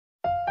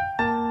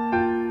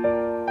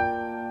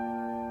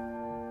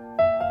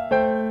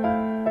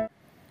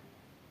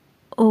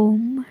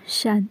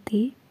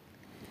Shanti.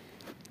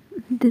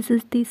 This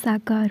is the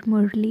Sakar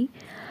Murli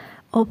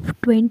of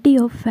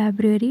 20th of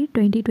February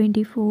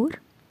 2024.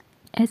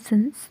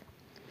 Essence.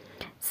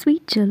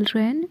 Sweet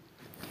children,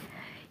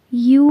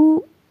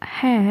 you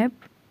have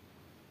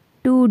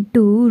to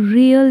do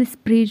real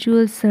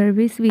spiritual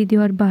service with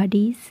your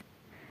bodies,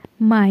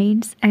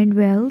 minds, and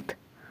wealth.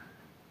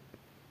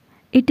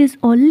 It is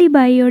only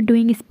by your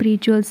doing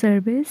spiritual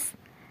service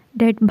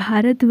that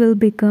Bharat will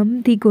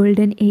become the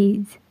golden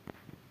age.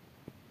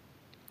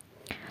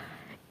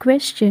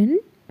 Question.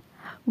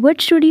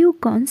 What should you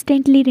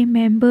constantly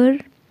remember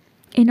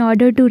in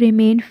order to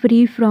remain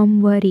free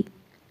from worry?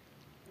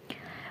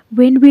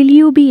 When will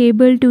you be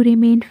able to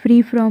remain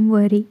free from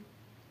worry?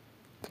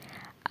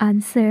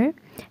 Answer.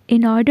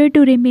 In order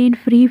to remain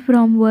free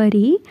from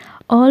worry,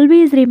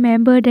 always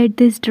remember that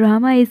this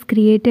drama is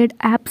created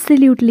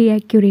absolutely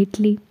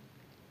accurately.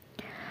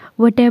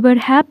 Whatever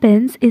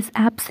happens is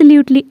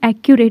absolutely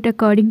accurate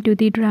according to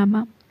the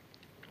drama.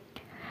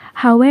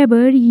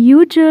 However,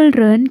 you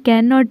children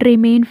cannot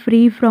remain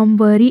free from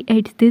worry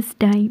at this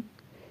time.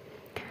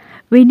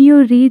 When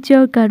you reach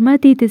your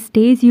karmatit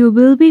stage, you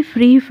will be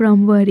free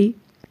from worry.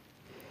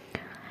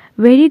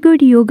 Very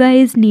good yoga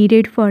is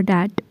needed for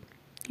that.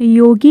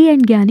 Yogi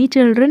and Jnani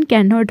children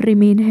cannot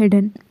remain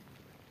hidden.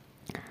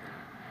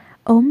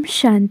 Om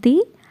Shanti.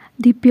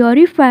 The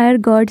purifier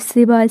God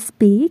Shiva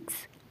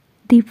speaks.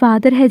 The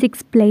Father has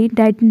explained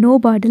that no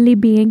bodily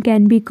being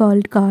can be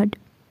called God.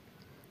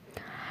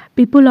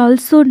 People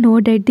also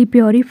know that the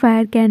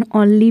purifier can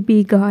only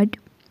be God.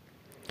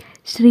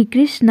 Sri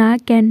Krishna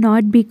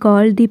cannot be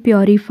called the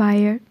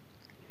purifier.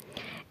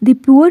 The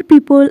poor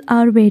people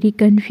are very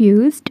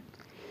confused.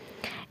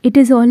 It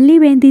is only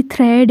when the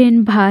thread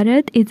in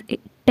Bharat is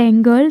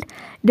tangled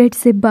that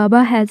Shiv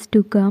Baba has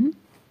to come.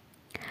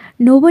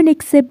 No one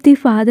except the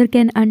Father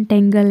can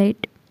untangle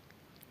it.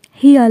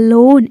 He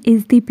alone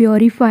is the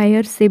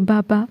purifier Shiv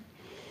Baba.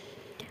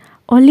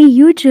 Only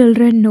you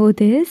children know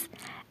this,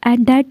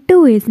 and that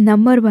too is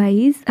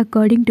number-wise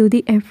according to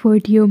the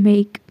effort you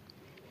make.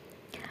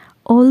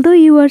 Although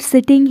you are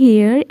sitting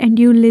here and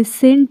you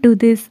listen to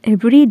this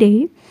every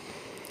day,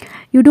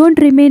 you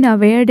don't remain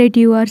aware that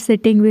you are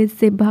sitting with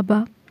Shiv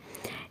Baba,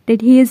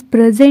 that He is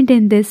present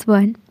in this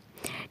one,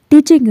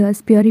 teaching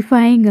us,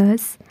 purifying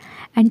us,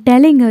 and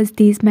telling us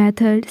these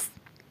methods.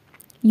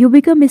 You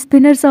become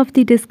spinners of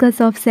the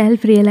discus of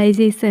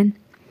self-realization.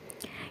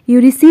 You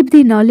receive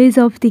the knowledge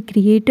of the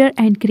Creator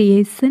and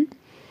creation.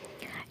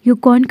 You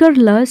conquer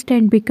lust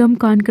and become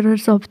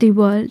conquerors of the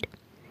world.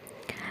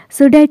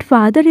 So that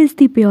Father is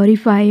the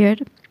purifier.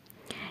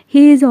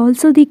 He is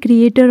also the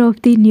creator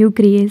of the new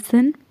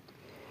creation.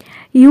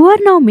 You are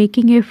now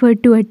making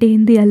effort to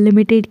attain the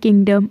unlimited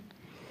kingdom.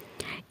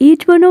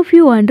 Each one of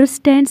you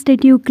understands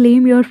that you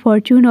claim your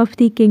fortune of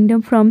the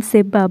kingdom from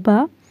Shiv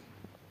Baba.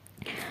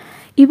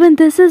 Even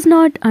this is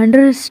not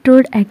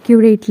understood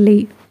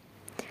accurately.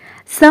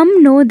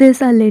 Some know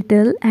this a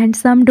little and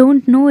some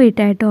don't know it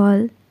at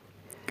all.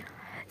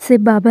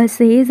 Shiv Baba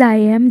says, I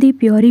am the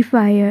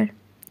purifier.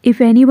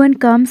 If anyone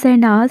comes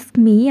and asks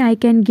me, I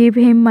can give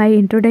him my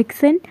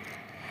introduction.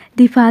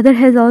 The Father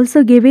has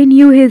also given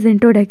you his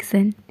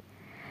introduction.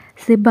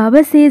 Shiv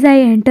Baba says, I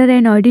enter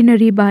an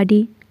ordinary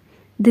body.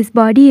 This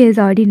body is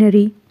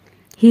ordinary.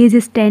 He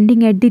is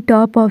standing at the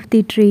top of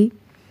the tree.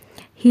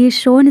 He is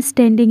shown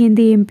standing in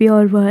the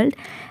impure world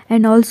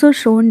and also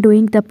shown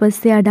doing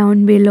tapasya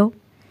down below.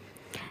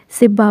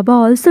 Shiv Baba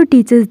also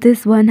teaches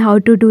this one how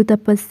to do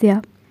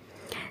tapasya.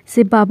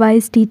 Shiv Baba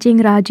is teaching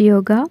Raj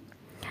Yoga.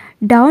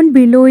 Down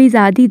below is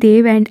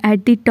Adidev and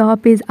at the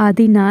top is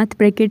Adinath,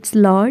 brackets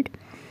Lord.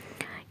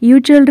 You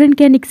children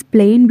can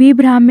explain, we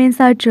Brahmins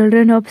are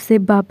children of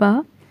Shiv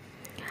Baba.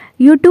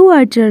 You too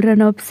are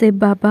children of Shiv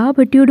Baba,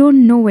 but you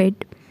don't know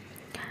it.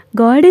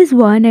 God is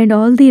one and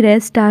all the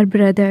rest are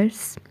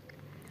brothers.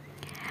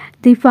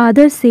 The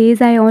Father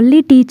says, I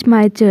only teach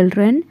my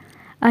children.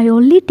 I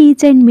only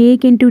teach and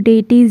make into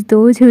deities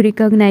those who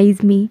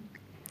recognize me.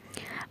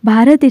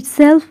 Bharat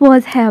itself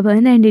was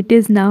heaven and it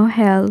is now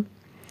hell.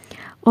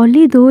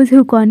 Only those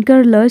who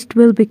conquer lust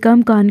will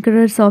become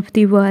conquerors of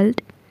the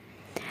world.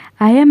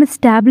 I am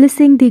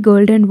establishing the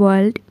golden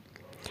world.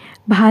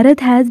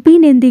 Bharat has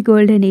been in the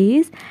golden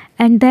age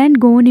and then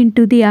gone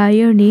into the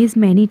iron age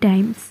many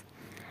times.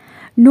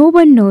 No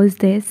one knows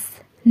this.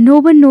 No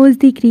one knows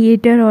the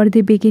creator or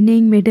the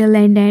beginning, middle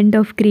and end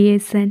of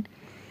creation.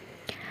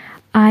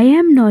 I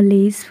am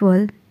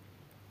knowledgeful.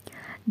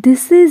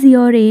 This is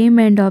your aim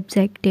and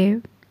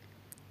objective.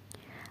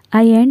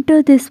 I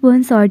enter this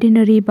one's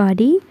ordinary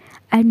body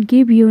and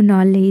give you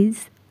knowledge.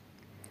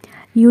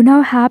 You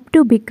now have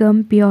to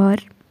become pure.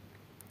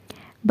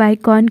 By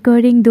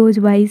conquering those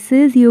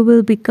vices, you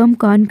will become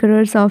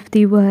conquerors of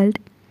the world.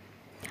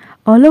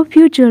 All of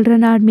you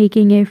children are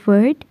making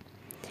effort.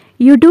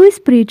 You do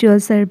spiritual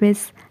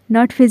service,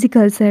 not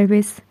physical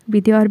service,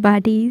 with your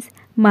bodies,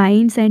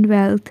 minds and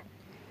wealth.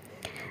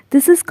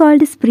 This is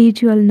called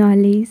spiritual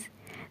knowledge.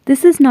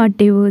 This is not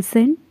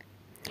devotion.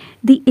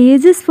 The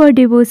ages for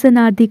devotion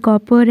are the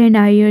copper and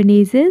iron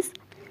ages.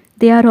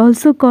 They are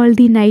also called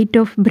the night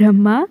of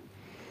Brahma.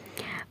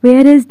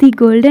 whereas the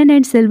golden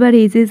and silver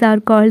ages are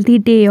called the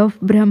day of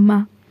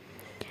Brahma.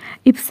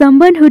 If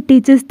someone who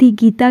teaches the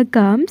Gita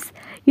comes,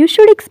 you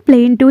should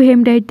explain to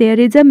him that there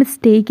is a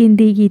mistake in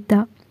the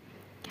Gita.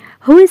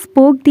 Who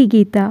spoke the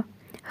Gita?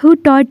 Who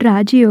taught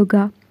Raja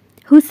Yoga?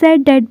 Who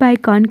said that by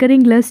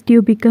conquering lust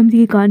you become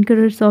the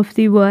conquerors of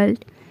the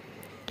world?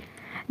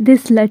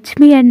 This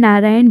Lakshmi and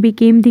Narayan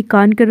became the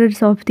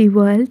conquerors of the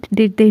world,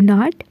 did they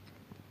not?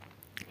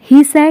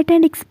 He sat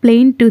and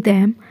explained to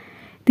them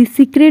the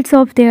secrets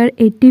of their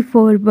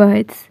 84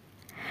 births.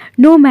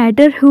 No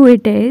matter who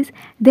it is,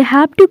 they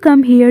have to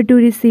come here to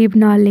receive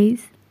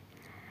knowledge.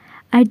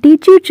 I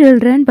teach you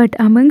children, but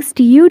amongst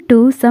you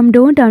too, some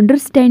don't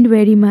understand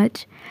very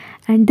much.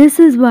 And this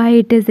is why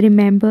it is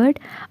remembered,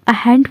 a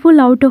handful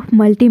out of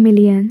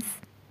multi-millions.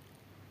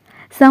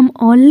 Some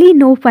only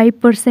know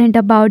 5%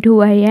 about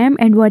who I am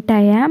and what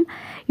I am.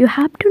 You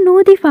have to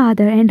know the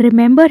Father and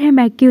remember Him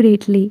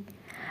accurately.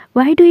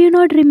 Why do you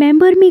not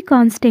remember me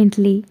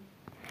constantly?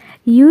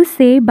 You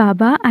say,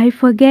 Baba, I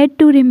forget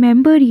to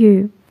remember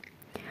you.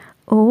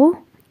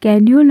 Oh,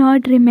 can you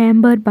not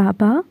remember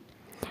Baba?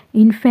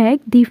 In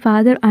fact, the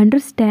Father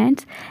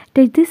understands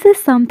that this is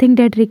something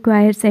that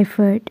requires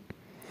effort.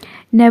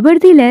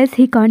 Nevertheless,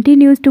 He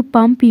continues to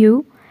pump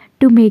you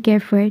to make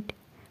effort.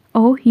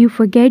 Oh, you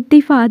forget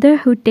the Father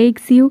who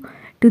takes you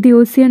to the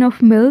ocean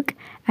of milk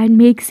and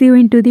makes you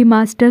into the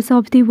masters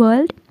of the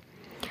world?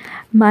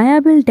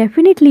 Maya will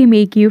definitely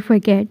make you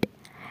forget.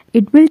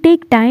 It will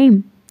take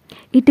time.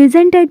 It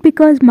isn't that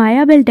because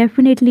Maya will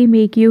definitely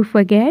make you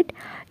forget,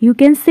 you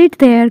can sit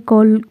there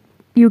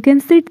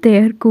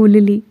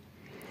coolly.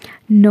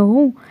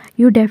 No,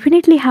 you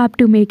definitely have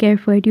to make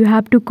effort. You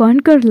have to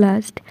conquer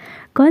lust.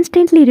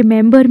 Constantly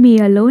remember me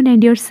alone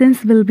and your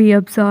sins will be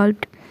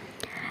absolved.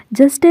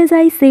 Just as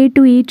I say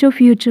to each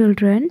of you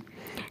children,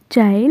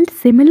 child,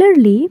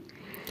 similarly,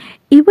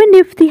 even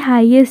if the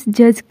highest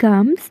judge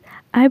comes,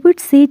 I would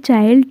say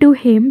child to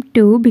him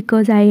too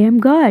because I am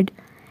God,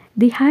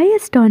 the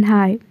highest on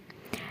high.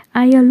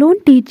 I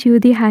alone teach you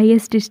the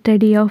highest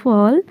study of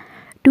all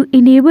to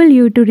enable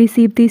you to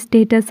receive the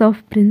status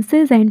of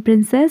princes and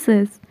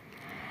princesses.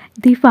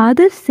 The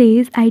Father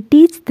says, I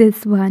teach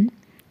this one.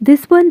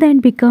 This one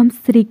then becomes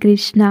Sri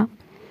Krishna.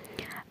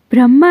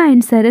 Brahma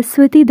and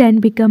Saraswati then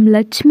become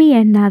Lakshmi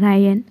and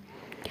Narayan.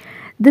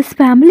 This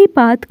family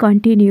path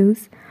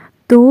continues.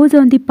 Those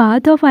on the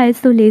path of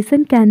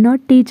isolation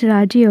cannot teach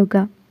Raja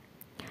Yoga.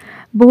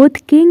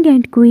 Both king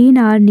and queen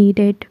are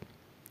needed.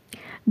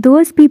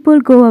 Those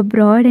people go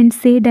abroad and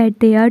say that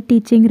they are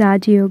teaching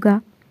Raja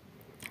Yoga.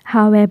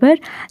 However,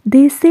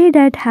 they say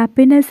that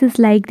happiness is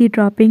like the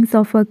droppings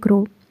of a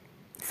crow.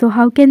 So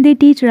how can they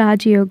teach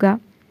Raja Yoga?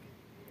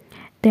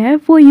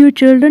 Therefore, you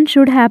children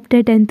should have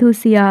that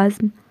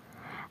enthusiasm.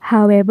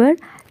 However,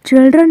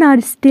 children are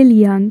still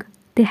young.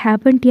 They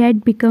haven't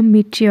yet become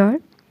mature.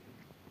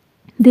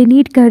 They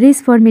need courage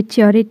for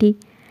maturity.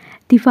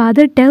 The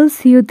Father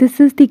tells you this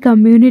is the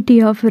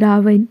community of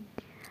Ravan.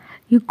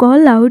 You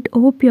call out,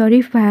 O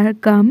purifier,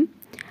 come.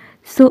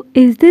 So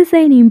is this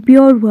an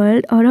impure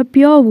world or a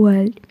pure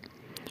world?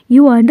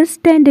 You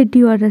understand that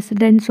you are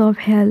residents of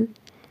hell.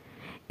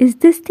 Is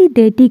this the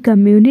deity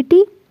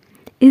community?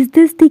 Is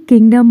this the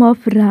kingdom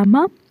of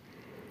Rama?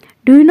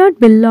 Do you not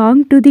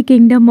belong to the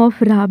kingdom of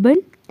Ravan?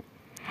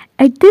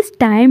 At this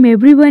time,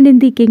 everyone in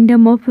the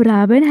kingdom of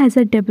Ravan has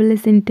a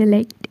devilish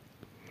intellect.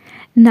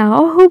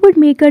 Now, who would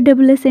make a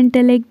devilish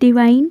intellect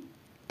divine?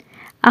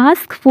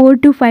 Ask 4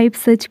 to 5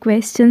 such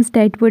questions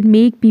that would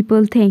make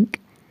people think.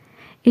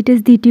 It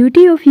is the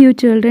duty of you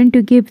children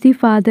to give the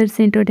Father's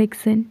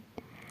introduction.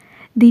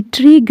 The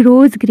tree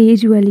grows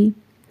gradually.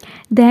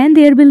 Then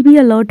there will be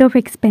a lot of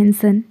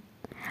expansion.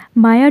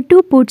 Maya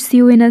too puts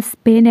you in a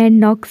spin and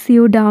knocks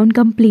you down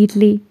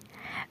completely.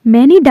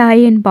 Many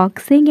die in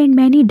boxing and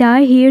many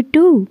die here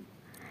too.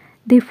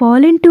 They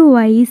fall into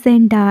vice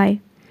and die.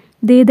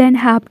 They then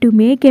have to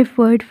make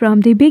effort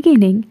from the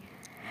beginning.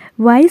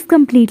 Vice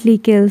completely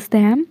kills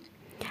them.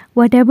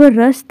 Whatever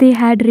rust they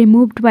had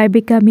removed by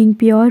becoming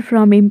pure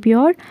from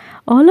impure,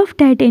 all of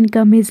that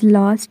income is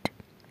lost.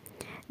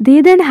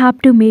 They then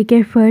have to make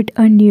effort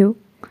anew.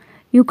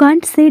 You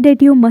can't say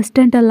that you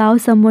mustn't allow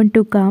someone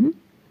to come.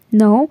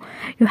 No,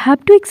 you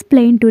have to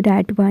explain to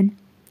that one.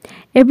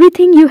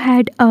 Everything you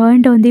had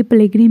earned on the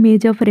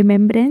pilgrimage of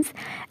remembrance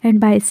and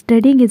by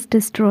studying is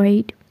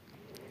destroyed.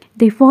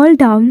 They fall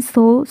down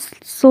so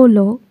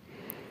low.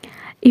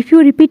 If you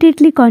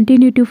repeatedly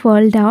continue to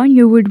fall down,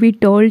 you would be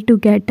told to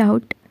get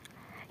out.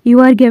 You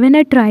are given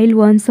a trial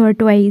once or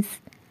twice.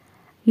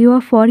 You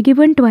are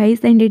forgiven twice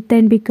and it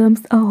then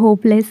becomes a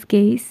hopeless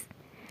case.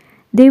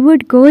 They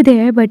would go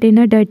there but in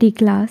a dirty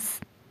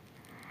class.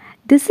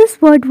 This is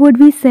what would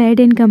be said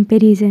in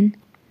comparison.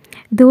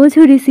 Those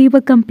who receive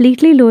a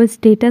completely low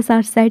status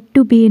are said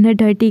to be in a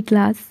dirty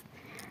class.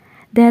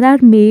 There are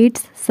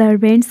maids,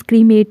 servants,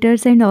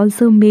 cremators and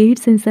also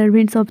maids and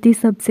servants of the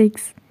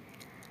subjects.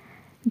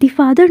 The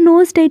Father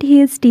knows that He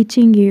is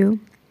teaching you,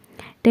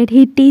 that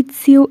He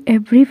teaches you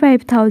every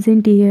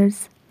 5,000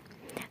 years.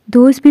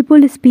 Those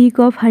people speak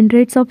of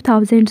hundreds of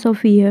thousands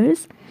of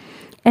years.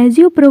 As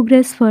you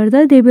progress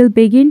further, they will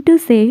begin to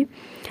say,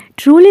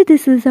 truly,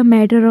 this is a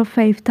matter of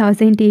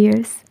 5,000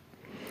 years.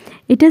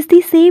 It is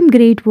the same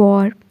great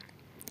war.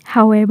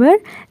 However,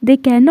 they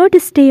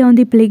cannot stay on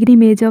the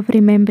pilgrimage of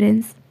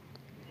remembrance.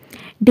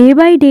 Day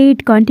by day,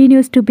 it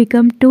continues to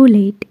become too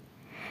late.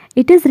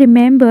 It is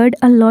remembered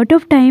a lot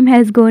of time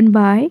has gone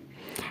by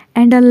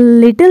and a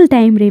little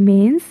time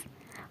remains.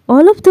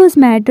 All of those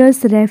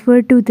matters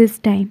refer to this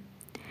time.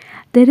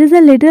 There is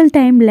a little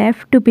time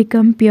left to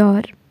become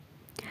pure.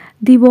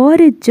 The war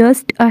is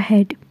just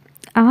ahead.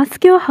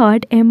 Ask your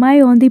heart, am I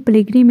on the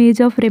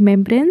pilgrimage of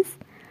remembrance?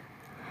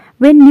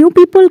 When new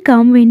people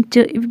come,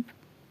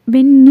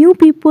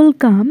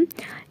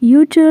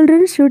 you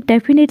children should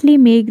definitely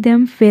make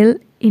them fill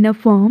in a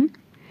form.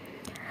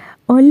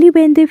 Only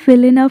when they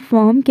fill in a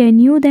form can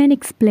you then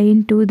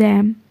explain to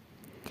them.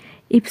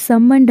 If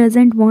someone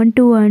doesn't want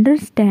to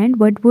understand,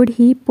 what would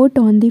he put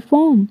on the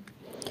form?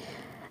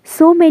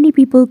 So many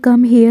people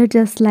come here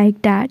just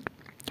like that.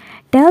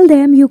 Tell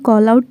them you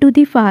call out to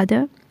the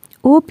Father,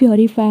 O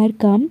purifier,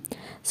 come.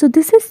 So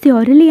this is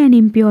thoroughly an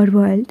impure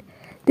world.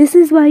 This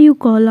is why you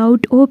call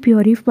out, O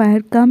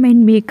purifier, come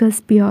and make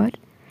us pure.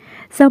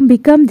 Some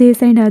become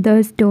this and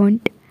others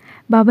don't.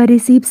 Baba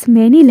receives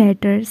many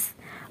letters.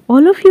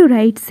 All of you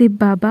write Sib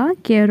Baba,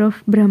 care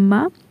of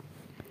Brahma.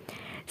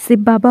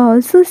 Sib Baba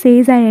also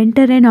says, I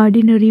enter an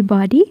ordinary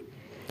body.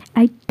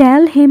 I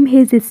tell him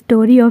his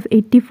story of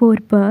 84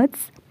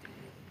 births.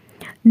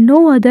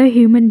 No other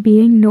human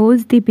being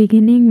knows the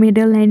beginning,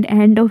 middle and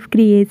end of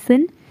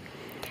creation.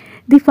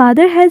 The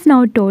Father has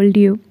now told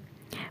you.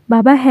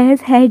 Baba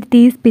has had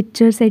these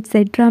pictures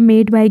etc.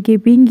 made by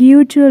giving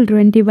you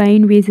children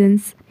divine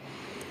visions.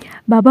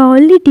 Baba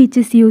only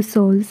teaches you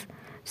souls.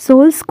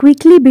 Souls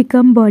quickly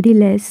become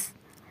bodiless.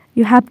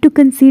 You have to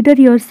consider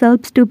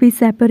yourselves to be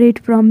separate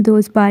from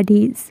those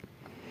bodies.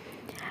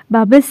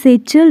 Baba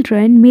said,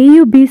 children, may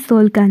you be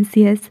soul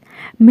conscious.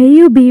 May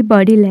you be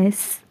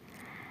bodiless.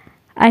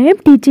 I am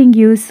teaching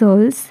you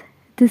souls.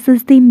 This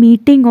is the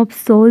meeting of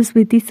souls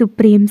with the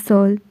Supreme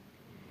Soul.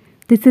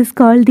 This is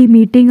called the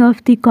meeting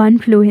of the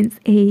confluence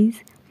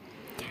age.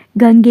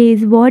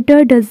 Gange's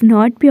water does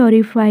not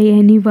purify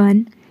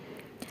anyone.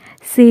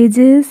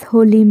 Sages,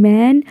 holy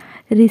men,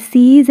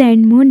 rishis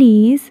and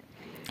munis,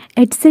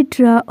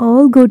 etc.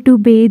 all go to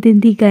bathe in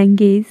the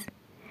Ganges.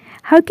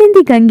 How can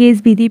the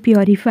Ganges be the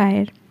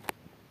purifier?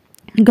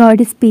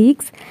 God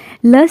speaks,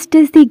 lust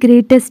is the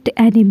greatest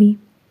enemy.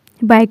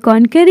 By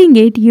conquering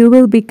it, you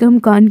will become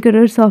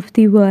conquerors of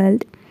the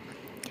world.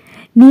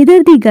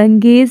 Neither the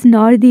Ganges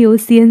nor the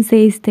ocean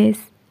says this.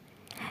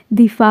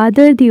 The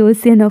Father, the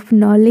ocean of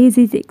knowledge,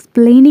 is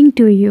explaining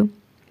to you.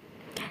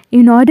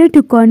 In order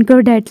to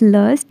conquer that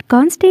lust,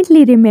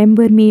 constantly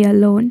remember me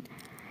alone,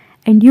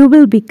 and you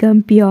will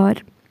become pure.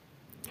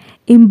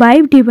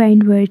 Imbibe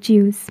divine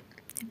virtues.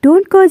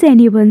 Don't cause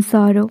anyone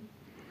sorrow.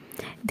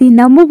 The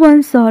number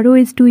one sorrow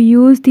is to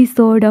use the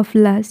sword of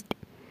lust.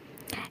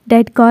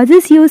 That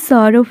causes you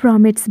sorrow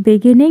from its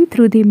beginning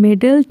through the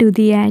middle to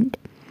the end.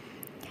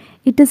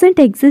 It doesn't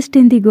exist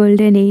in the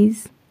golden age.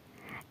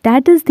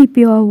 That is the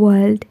pure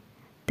world.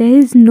 There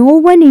is no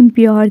one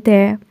impure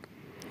there.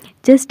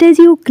 Just as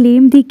you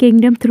claim the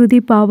kingdom through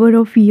the power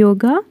of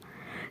yoga,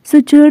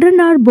 so children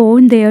are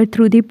born there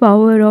through the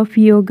power of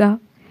yoga.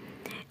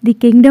 The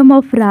kingdom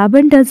of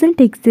Ravan doesn't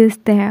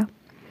exist there.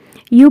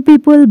 You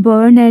people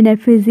burn an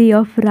effigy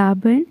of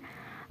Ravan,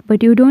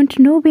 but you don't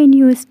know when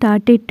you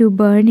started to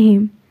burn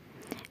him.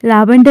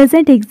 Ravan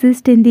doesn't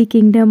exist in the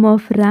kingdom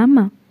of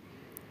Rama.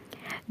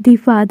 The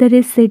Father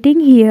is sitting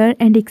here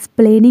and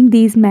explaining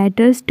these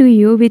matters to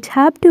you which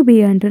have to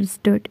be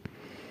understood.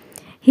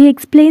 He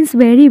explains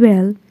very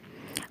well,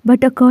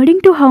 but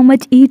according to how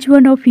much each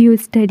one of you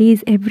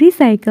studies every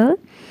cycle,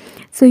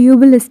 so you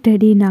will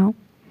study now.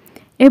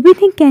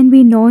 Everything can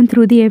be known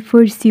through the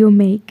efforts you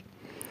make.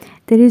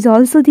 There is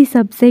also the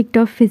subject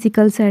of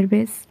physical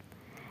service.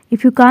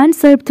 If you can't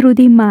serve through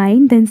the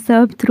mind, then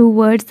serve through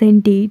words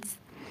and deeds.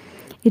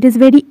 It is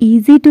very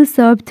easy to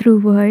serve through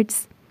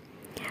words.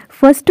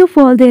 First of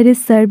all, there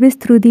is service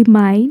through the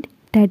mind,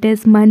 that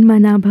is man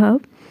mana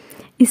bhav.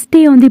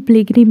 Stay on the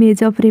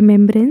pilgrimage of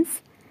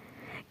remembrance.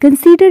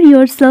 Consider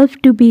yourself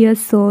to be a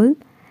soul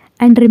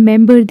and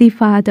remember the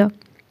Father.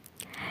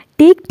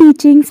 Take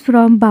teachings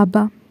from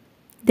Baba.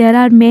 There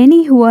are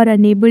many who are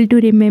unable to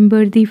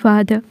remember the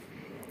Father.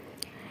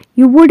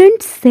 You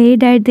wouldn't say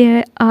that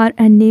they are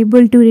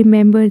unable to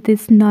remember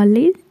this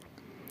knowledge.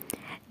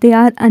 They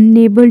are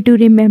unable to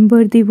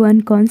remember the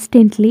One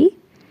constantly.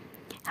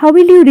 How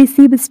will you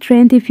receive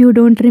strength if you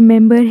don't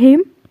remember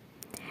Him?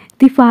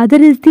 The Father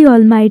is the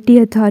Almighty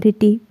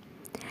Authority.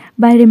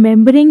 By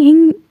remembering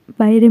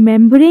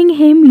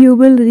Him, you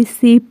will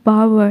receive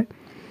power.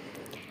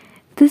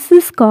 This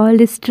is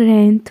called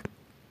strength.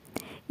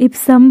 If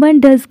someone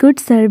does good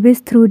service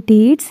through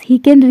deeds, he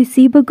can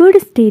receive a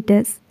good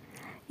status.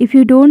 If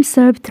you don't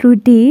serve through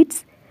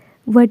deeds,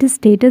 what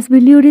status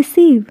will you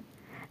receive?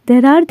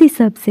 There are the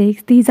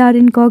subjects. These are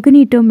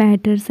incognito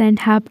matters and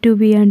have to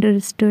be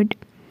understood.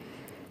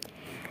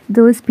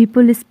 Those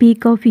people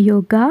speak of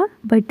yoga,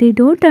 but they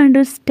don't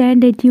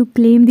understand that you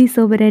claim the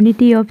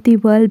sovereignty of the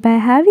world by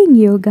having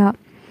yoga.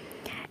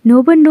 No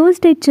one knows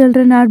that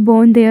children are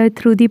born there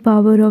through the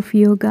power of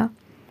yoga.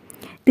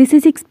 This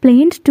is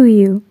explained to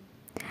you.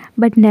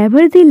 But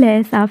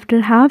nevertheless,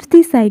 after half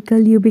the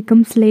cycle, you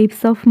become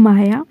slaves of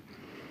Maya.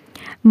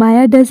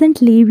 Maya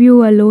doesn't leave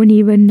you alone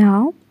even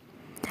now.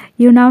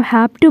 You now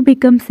have to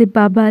become Shiv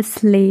Baba's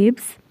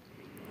slaves.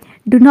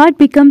 Do not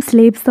become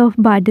slaves of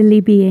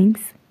bodily beings.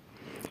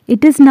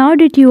 It is now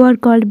that you are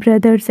called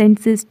brothers and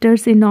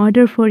sisters in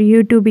order for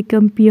you to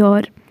become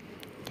pure.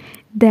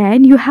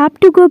 Then you have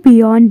to go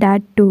beyond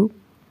that too.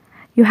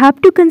 You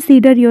have to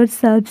consider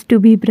yourselves to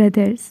be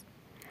brothers.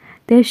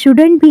 There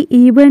shouldn't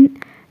even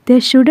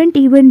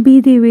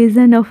be the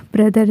vision of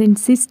brother and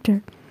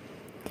sister.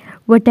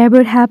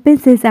 Whatever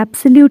happens is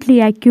absolutely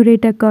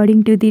accurate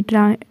according to the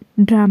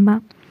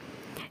drama.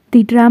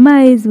 The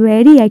drama is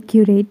very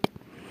accurate.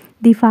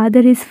 The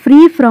father is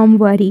free from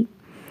worry.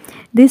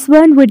 This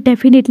one would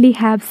definitely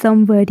have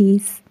some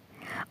worries.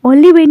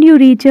 Only when you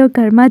reach your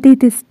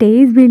karmatit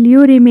stage will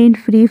you remain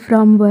free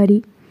from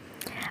worry.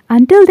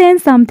 Until then,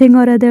 something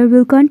or other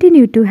will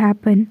continue to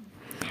happen.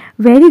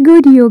 Very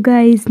good yoga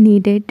is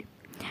needed.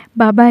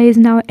 Baba is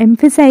now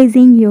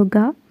emphasizing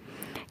yoga.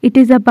 It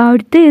is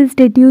about this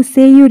that you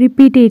say you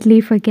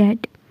repeatedly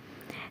forget.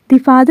 The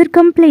father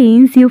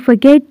complains you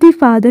forget the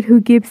father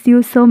who gives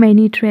you so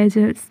many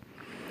treasures.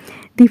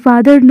 The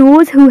father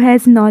knows who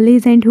has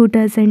knowledge and who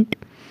doesn't.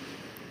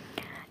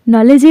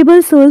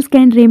 Knowledgeable souls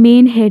can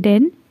remain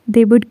hidden.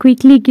 They would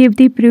quickly give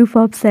the proof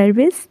of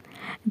service.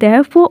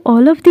 Therefore,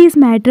 all of these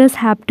matters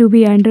have to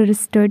be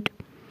understood.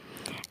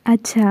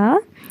 Acha,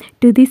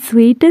 to the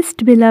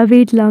sweetest,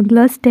 beloved, long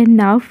lost and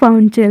now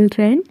found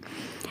children,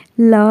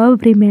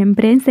 love,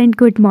 remembrance and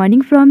good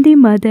morning from the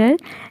mother,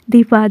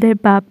 the father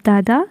Bap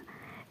Dada.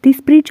 The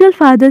spiritual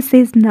father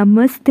says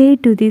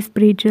Namaste to the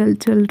spiritual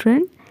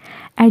children,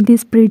 and the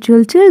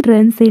spiritual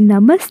children say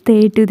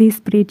Namaste to the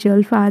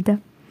spiritual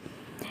father.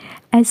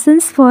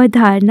 Essence for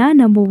dharana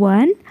number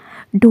 1.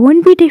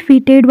 Don't be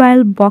defeated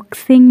while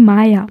boxing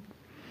Maya.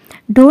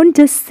 Don't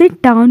just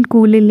sit down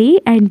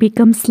coolly and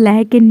become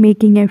slack in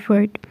making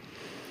effort.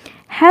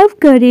 Have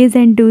courage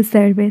and do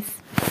service.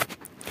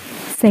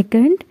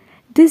 Second,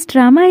 this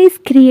drama is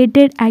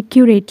created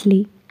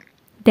accurately.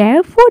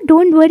 Therefore,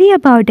 don't worry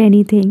about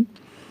anything.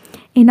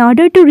 In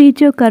order to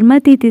reach your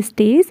karmatit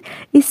stage,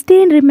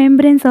 stay in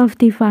remembrance of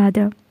the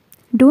Father.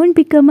 Don't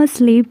become a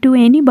slave to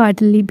any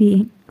bodily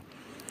being.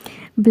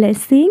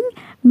 Blessing,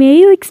 may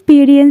you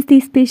experience the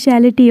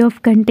speciality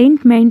of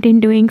contentment in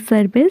doing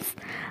service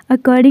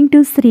according to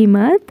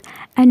Srimad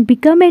and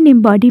become an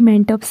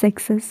embodiment of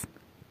success.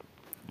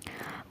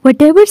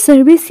 Whatever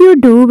service you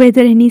do,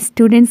 whether any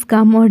students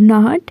come or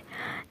not,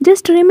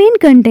 just remain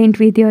content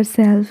with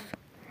yourself.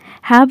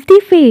 Have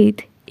the faith.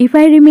 If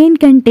I remain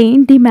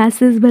content, the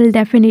masses will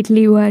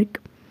definitely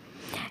work.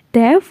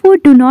 Therefore,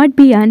 do not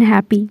be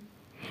unhappy.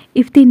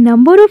 If the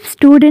number of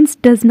students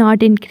does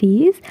not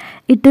increase,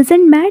 it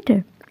doesn't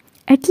matter.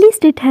 At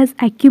least it has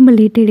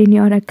accumulated in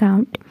your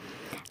account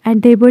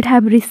and they would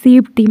have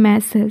received the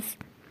masses.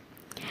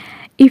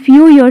 If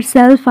you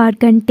yourself are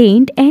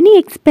content, any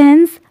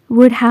expense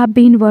would have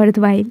been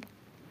worthwhile.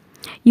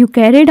 You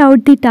carried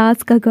out the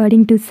task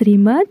according to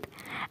Srimad,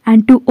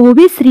 and to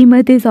obey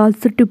Srimad is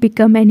also to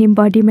become an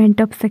embodiment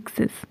of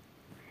success.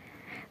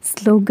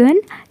 Slogan,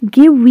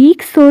 give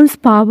weak souls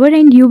power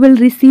and you will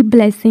receive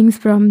blessings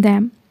from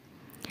them.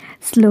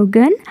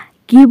 Slogan,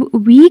 give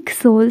weak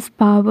souls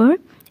power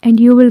and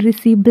you will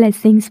receive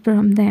blessings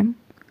from them.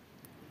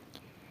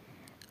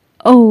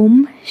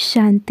 Om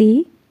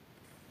Shanti.